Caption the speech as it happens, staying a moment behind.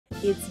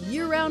It's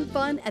year-round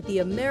fun at the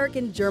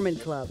American German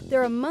Club.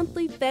 There are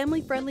monthly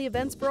family-friendly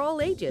events for all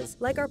ages,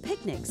 like our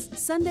picnics,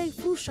 Sunday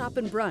Frühshop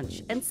and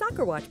brunch, and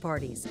soccer watch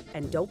parties.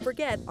 And don't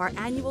forget our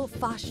annual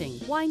Fasching,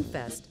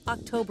 Weinfest,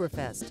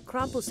 Oktoberfest,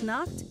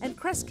 Krampusnacht, and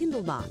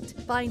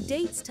Christkindlnacht. Find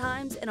dates,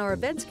 times, and our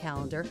events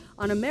calendar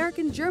on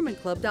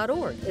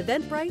AmericanGermanClub.org,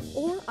 Eventbrite,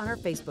 or on our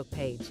Facebook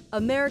page.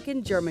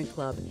 American German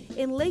Club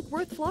in Lake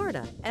Worth,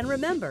 Florida. And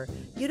remember,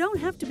 you don't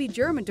have to be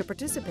German to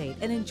participate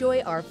and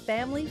enjoy our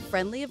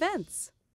family-friendly events.